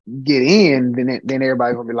get in, then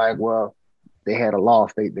everybody's gonna be like, well, they had a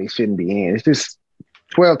loss. They shouldn't be in. It's just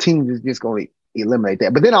 12 teams is just going to eliminate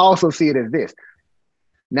that. But then I also see it as this.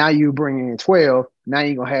 Now you bring in 12. Now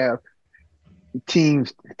you're going to have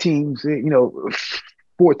teams,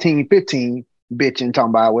 14, 15 bitching, talking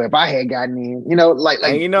about, well, if I had gotten in, like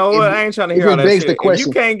you know what? I ain't trying to hear all that shit. If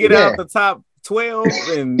you can't get out the top 12,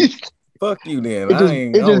 then fuck you then.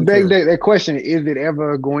 It just begs that question, is it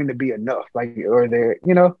ever going to be enough? Like, or there,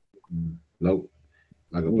 Nope.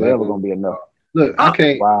 Like it's never going to be enough. Look, I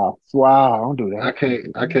can't. Wow, don't do that. I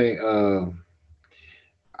can't.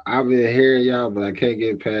 I've been hearing y'all, but I can't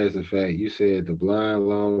get past the fact you said the blind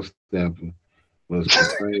long snapper was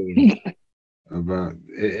complaining about.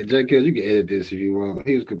 And J. Kill, you can edit this if you want.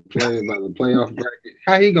 He was complaining about the playoff bracket.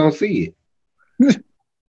 How he gonna see it?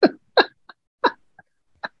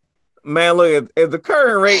 Man, look at the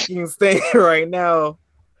current rankings thing right now.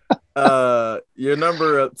 Your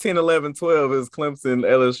number 10, 11, 12 is Clemson,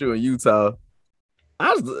 LSU, and Utah.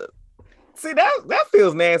 See that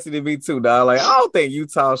feels nasty to me too, dog. Like, I don't think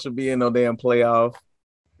Utah should be in no damn playoff.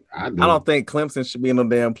 I don't think Clemson should be in no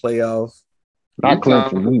damn playoff. Not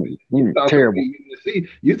Clemson. Utah terrible.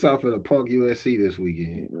 Utah for the punk USC this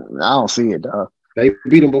weekend. I don't see it, dog. They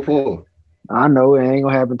beat them before. I know it ain't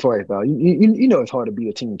gonna happen twice, dog. You know it's hard to beat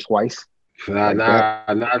a team twice.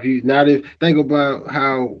 If think about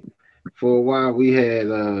how for a while we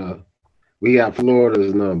got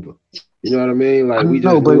Florida's number. You know what I mean? Like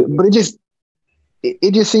but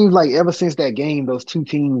it just seems like ever since that game, those two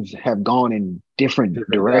teams have gone in different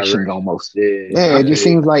directions almost. Yeah, it just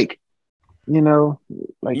seems like what's funny?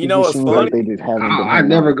 Like they just haven't. I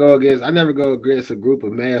never go against a group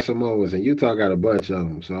of mad Samoans, and Utah got a bunch of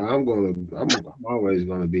them. So I'm always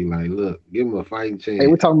gonna be like, look, give them a fighting chance. Hey,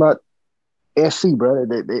 we're talking about SC, brother.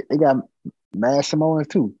 They got mad Samoans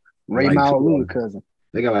too. Ray Maulu, cousin.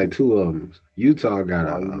 They got like two of them. Utah got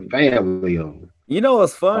a family of them. You know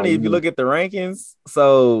what's funny? If you look at the rankings,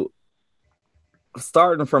 so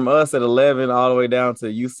starting from us at 11 all the way down to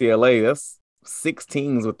UCLA, that's 6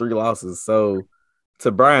 teams with 3 losses. So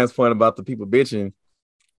to Brian's point about the people bitching,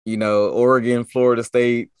 Oregon, Florida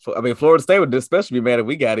State. Florida State would especially be mad if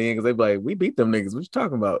we got in because they'd be like, we beat them niggas. What you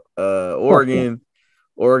talking about? Oregon,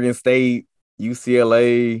 Oregon State,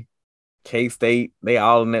 UCLA, K-State, they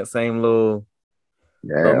all in that same little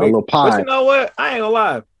a little pie. But you know what? I ain't gonna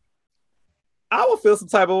lie. I would feel some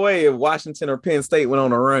type of way if Washington or Penn State went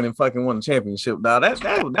on a run and fucking won the championship. Dog,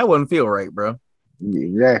 that wouldn't feel right, bro.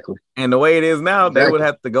 Exactly. And the way it is now, they would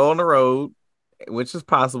have to go on the road, which is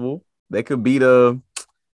possible. They could beat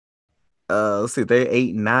let's see, if they're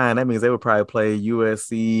 8-9. That means they would probably play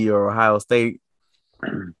USC or Ohio State.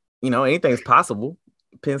 Anything's possible.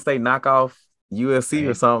 Penn State knock off USC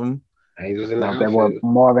or something. Angels in the Now that boy outfield.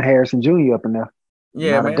 Marvin Harrison Jr. up in there.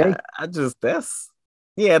 Yeah, Not a man.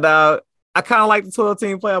 day. Dog. I kind of like the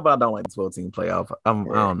 12-team playoff, but I don't like the 12-team playoff. I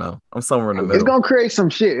don't know. I'm somewhere in the It's middle. gonna create some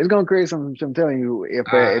shit. It's gonna create some. I'm telling you, if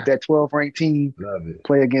that 12th ranked team Love it.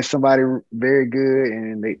 play against somebody very good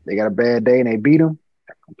and they got a bad day and they beat them,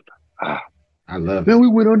 I love man, it. we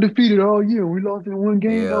went undefeated all year. We lost in one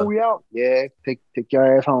game. Yeah. Now we out. Yeah, take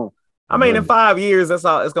your ass home. I mean, in 5 years, that's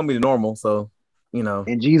all. It's gonna be the normal. So, you know.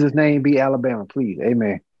 In Jesus' name, beat Alabama, please.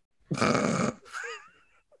 Amen.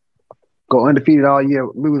 Go undefeated all year.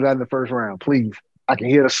 Lose out in the first round, please. I can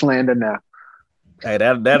hear the slander now. Hey,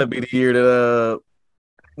 that'll be the year that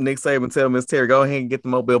Nick Saban tell Miss Terry, go ahead and get the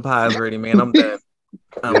Mobile Pies ready, man. I'm done.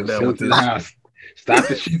 I'm done with to this. the house. Stop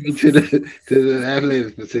the shipping to the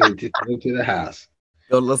athletics facility. Go to the house.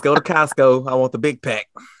 Let's go to Costco. I want the big pack.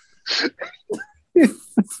 You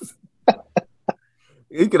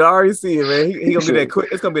can already see it, man. He gonna be that quick.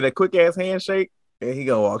 It's gonna be that quick ass handshake, and he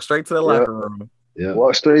gonna walk straight to the locker room. Yeah.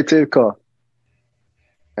 Walk straight to the car.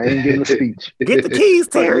 I ain't giving a speech. Get the keys,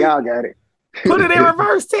 Terry. Y'all got it. Put it in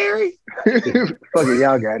reverse, Terry. Fuck it,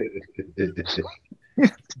 y'all got it.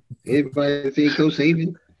 Everybody see Coach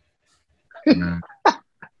Saban? Nah.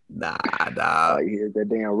 Oh, here's that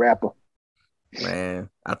damn rapper. Man,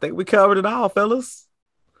 I think we covered it all, fellas.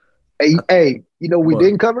 Hey, you know we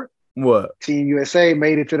didn't cover? What? Team USA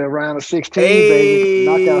made it to the round of 16,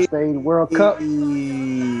 baby. Knockout stage World Cup.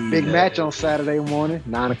 Big match on Saturday morning,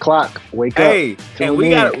 9 o'clock. Wake up. Hey, and we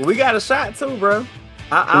got a shot too, bro.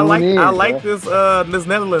 I like this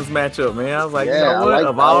Netherlands matchup, man. I was like, you know what?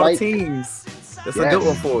 Of all the teams, it's a good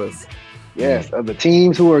one for us. Yes, of the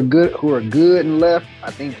teams who are good and left,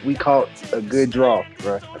 I think we caught a good draw,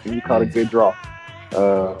 bro. I think we caught a good draw. We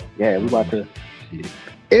about to.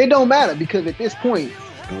 And it don't matter because at this point,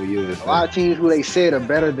 a lot of teams who they said are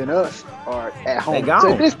better than us are at home.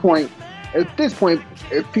 So at this point, if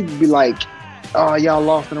people be like, "Oh, y'all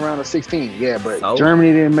lost in the round of 16," yeah, but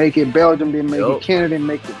Germany didn't make it, Belgium didn't make it, Canada didn't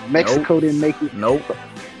make it, Mexico didn't make it. Nope.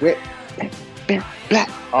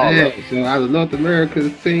 So out of North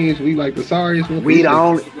America's teams, we like the sorriest one. We the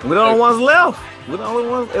only ones left. We're the only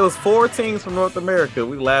ones. It was 4 teams from North America.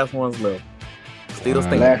 We the last ones left. Still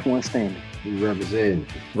standing. Last one standing. We represent.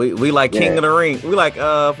 We like King of the Ring. We like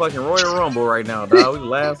fucking Royal Rumble right now, dog. We the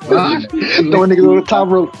last one. Throwing niggas on the top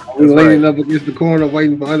rope. We laying up against the corner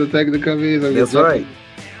waiting for Undertaker to come in. That's right.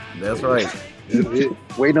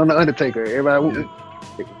 Waiting on the Undertaker. Everybody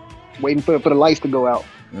waiting for the lights to go out.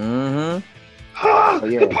 Mm-hmm.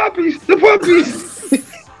 The puppies.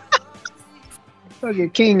 Okay,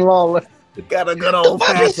 King Lawler. Got a good old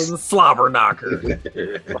fashioned slobber knocker.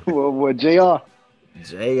 Well, JR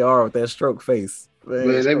with that stroke face.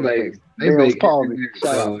 Man, they make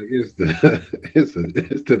it's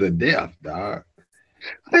to the death, dog.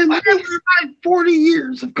 In my 40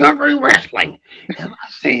 years of covering wrestling, have I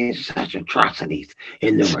seen such atrocities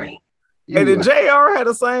in the ring? Hey, did JR have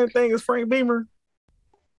the same thing as Frank Beamer?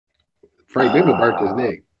 Frank Beamer burnt his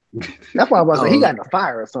neck. That's why I was saying he got in a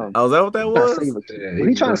fire or something. Oh, is that what that was? Was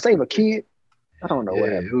he trying to save a kid? I don't know what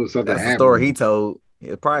happened. It was something. That's the story he told.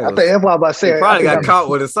 It probably was, that's why I was about to say. He probably got caught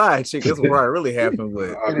with a side chick. That's what probably really happened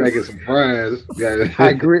with. I'm making some fries.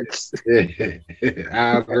 High grits.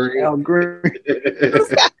 Al Green.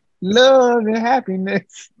 Love and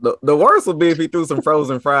happiness. The worst would be if he threw some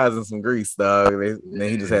frozen fries and some grease, dog. Then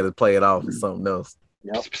he just had to play it off with something else.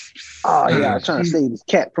 Yep. Oh yeah, I was trying to save this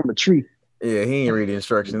cat from a tree. Yeah, he ain't read the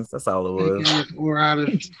instructions. That's all it was. 4 out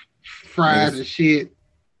of fries and shit.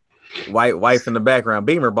 Wife in the background,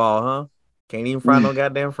 Beamer ball, huh? Can't even fry no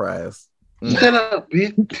goddamn fries. Shut up,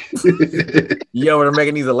 bitch. You over there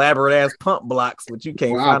making these elaborate ass pump blocks, but you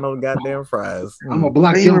can't fry no goddamn fries. I'm a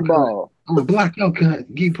block Beamer ball. I'm a block your cut.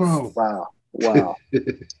 Keep on. Wow. Well,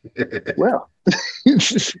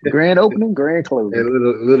 grand opening, grand closing.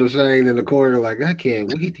 And little Shane in the corner, like, I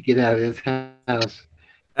can't wait to get out of this house.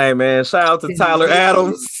 Hey man, shout out to Tyler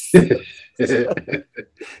Adams. Can't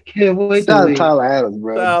wait. Shout out to Tyler Adams,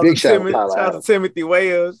 bro. Big shout out to Timothy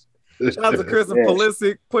Wales. Shout out to Kristen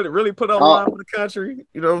Pulisic. Really put on line for the country.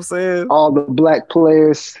 You know what I'm saying? All the black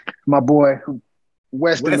players. My boy,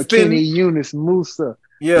 Weston McKinney, Eunice Musa.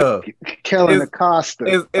 Yeah. Kellen Acosta.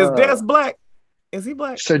 Is Des black? Is he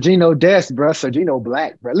black? Sergino Des, bro. Sergino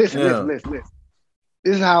black, bro. Listen. This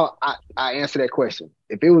is how I answer that question.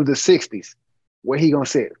 If it was the 60s, where he gonna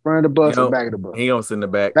sit? Front of the bus or back of the bus? He gonna sit in the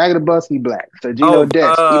back. Back of the bus, he black. Sergino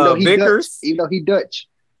Des. Vickers. Even though he Dutch.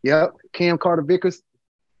 Yep. Cam Carter Vickers.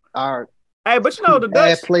 Hey, but you know the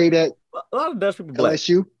Dutch played at a lot of Dutch people black.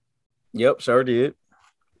 LSU. Yep, sure did.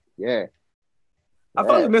 Yeah. I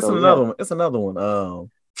thought we missing another one. It's another one.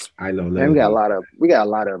 I know. Man, we got a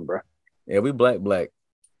lot of them, bro. Yeah, we black.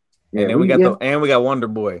 Yeah, And then we got Wonder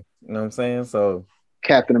Boy. You know what I'm saying? So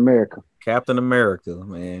Captain America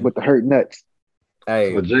man. with the hurt nuts.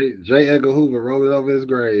 Hey, so J. Edgar Hoover rolling over his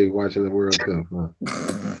grave watching the World Cup.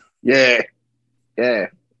 Huh? Yeah.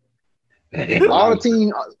 All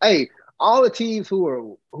the teams who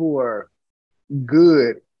are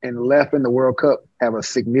good and left in the World Cup have a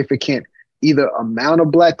significant either amount of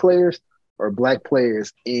black players or black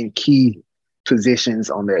players in key positions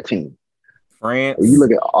on their team. France. You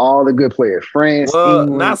look at all the good players. France,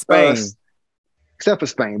 England, not Spain. Except for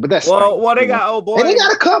Spain, but that's well, Spain. they got old boy. And they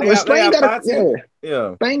got a couple. Spain got a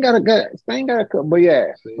yeah. Spain got a couple. But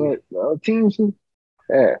yeah, but teams who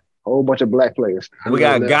whole bunch of black players. We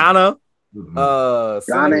got Ghana,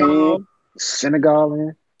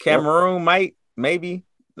 Senegal, Cameroon, maybe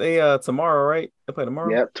they tomorrow, right? They play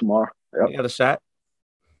tomorrow. Yep, tomorrow. Yep. They got a shot.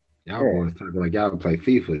 Y'all boys talking like y'all play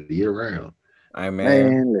FIFA year round. All right,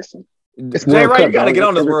 man. Listen. Jay Ray, you gotta get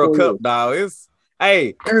on this World Cup, dog.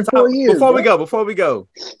 Before we go,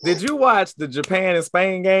 did you watch the Japan and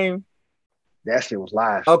Spain game? That shit was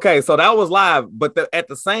live. Okay, so that was live, but at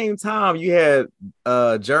the same time, you had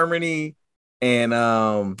Germany and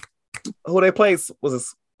who they played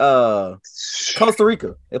was Costa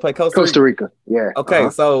Rica. They played Costa Rica. Yeah. Okay,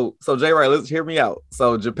 so Jay Ray, let's hear me out.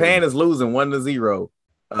 So Japan is losing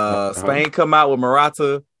 1-0. Spain come out with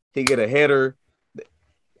Morata. He get a header.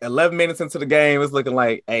 11 minutes into the game, it's looking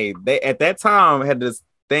like, hey, they at that time had this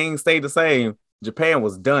thing stayed the same. Japan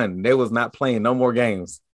was done. They was not playing no more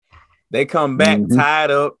games. They come back tied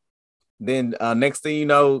up. Then next thing you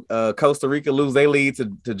know, Costa Rica lose their lead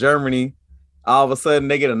to Germany. All of a sudden,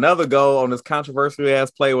 they get another goal on this controversial ass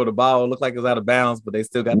play where the ball looked like it was out of bounds, but they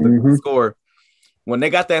still got the score. When they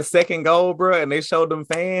got that second goal, bro, and they showed them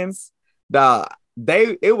fans,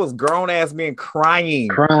 it was grown ass men crying,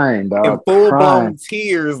 dog, in full blown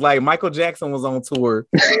tears, like Michael Jackson was on tour,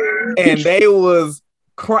 and they was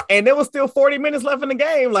crying, and there was still 40 minutes left in the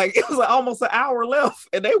game, like it was like almost an hour left,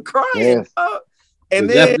 and they were crying. Yes. And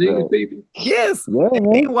then yes, and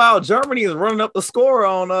meanwhile Germany is running up the score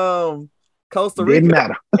on Costa Rica. Didn't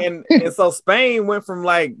matter. and so Spain went from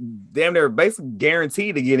like damn near basically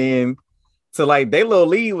guaranteed to get in. So like their little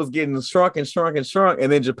lead was getting shrunk, and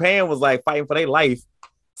then Japan was like fighting for their life.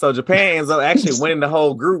 So Japan ends up actually winning the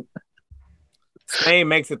whole group. Spain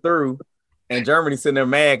makes it through, and Germany sitting there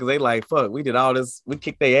mad because they like, fuck, we did all this, we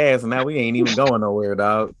kicked their ass, and now we ain't even going nowhere,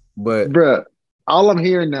 dog. But bruh, all I'm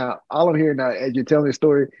hearing now as you're telling the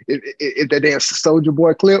story is that damn Soldier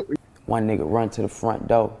Boy clip. One nigga run to the front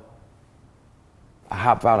door. I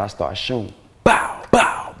hop out, I start shooting. Bow,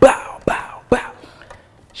 bow, bow, bow, bow.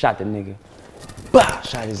 Shot the nigga. Bow,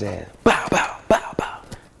 shot his ass. Bow, bow, bow, bow.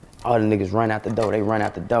 All the niggas run out the door. They run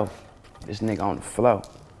out the door. This nigga on the floor.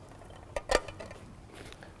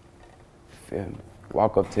 Feel me?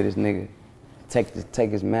 Walk up to this nigga, take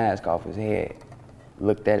his mask off his head.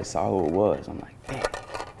 Looked at it, saw who it was. I'm like, damn.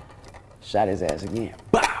 Shot his ass again.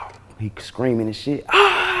 Bow. He screaming and shit.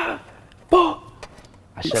 Ah! Fuck.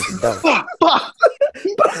 I shut the door.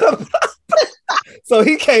 So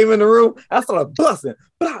he came in the room. I started busting.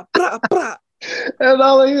 Blah, blah, blah. And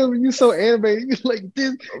all of him, you so animated. You like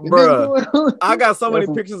this, bro. I got so many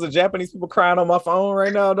pictures of Japanese people crying on my phone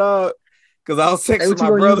right now, dog. Because I was texting my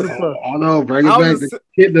brother. Oh no, bring it back. The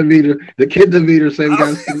kidney meter say we got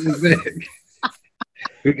to send this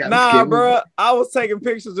back. Nah, bro. I was taking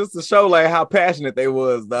pictures just to show like how passionate they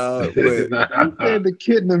was, dog. But the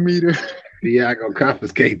kidney meter. Yeah, I gonna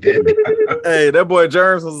confiscate that. Hey, that boy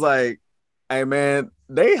Germs was like, hey man,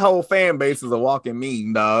 they whole fan base is a walking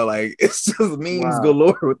meme, dog. Like it's just memes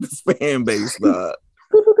galore with this fan base, dog.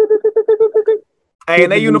 Hey,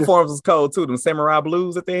 and their uniforms was cold too. Them samurai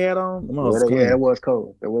blues that they had on. Yeah, it was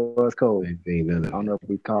cold. It was cold. I don't know if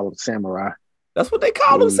we call them samurai. That's what they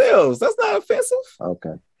call themselves. That's not offensive.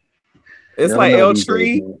 Okay. It's like El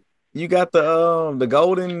Tree. You got the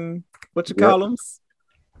golden, what you call them?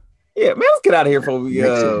 Yeah, man, let's get out of here before we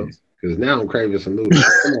because now I'm craving some noodles.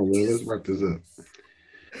 Come on, man, let's wrap this up.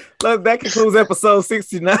 Look, that concludes episode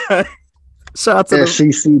 69. Shout out to the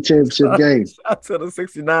SEC championship game. Shout out to the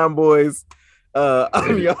 69 boys.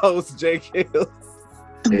 I'm your host, Jay Kills.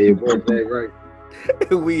 Hey, your boy Jay, right?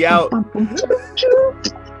 We out.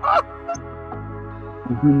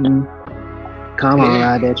 Come on,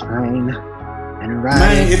 ride that train and ride.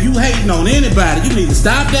 Man, if you hating on anybody, you need to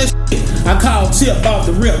stop that shit. I called Tip off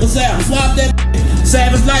the rip. What's up? Swap that shit.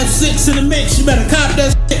 Savage Life 6 in the mix. You better cop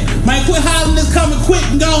that shit. Man, quit hollering this coming quick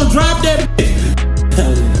and go and drop that shit.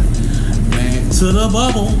 Hell yeah. Man, to the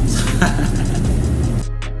bubble.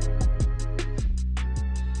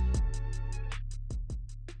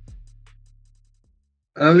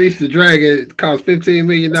 Unleash the Dragon. It cost $15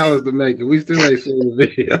 million to make it. We still ain't seen the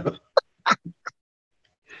video.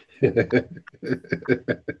 We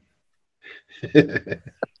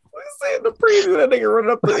saying the preview that nigga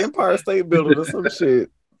running up the Empire State Building or some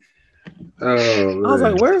shit. Oh, man. I was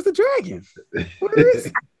like, "Where's the dragon? Where is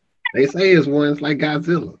it?" They say it's one. It's like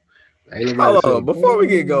Godzilla. Ain't nobody Hold saying- on, before we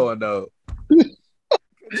get going though, could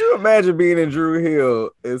you imagine being in Drew Hill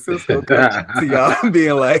and Cisco coming to y'all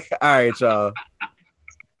being like, "All right, y'all,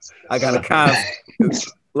 I got a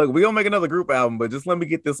concept. Look, we gonna make another group album, but just let me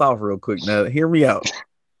get this off real quick. Now, hear me out.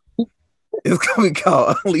 It's gonna be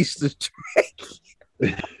called Unleash the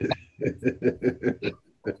Dragon."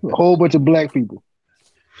 A whole bunch of black people.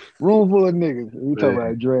 Room full of niggas. We talking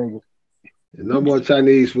about dragon. No more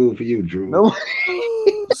Chinese food for you, Drew. No,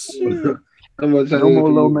 Oh, shit. No more Chinese no more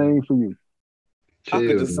food. lo mein for you. Chill.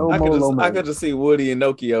 I could just see Woody and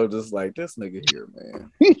Nokia just like, this nigga here,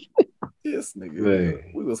 man. This nigga here.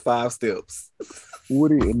 Man. We was 5 steps.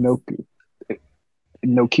 Woody and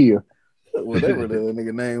Nokia. Whatever the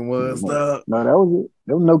nigga name was. No, that was it.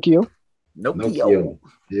 That was Nokia. Nokia. Nokia.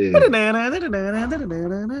 Yeah.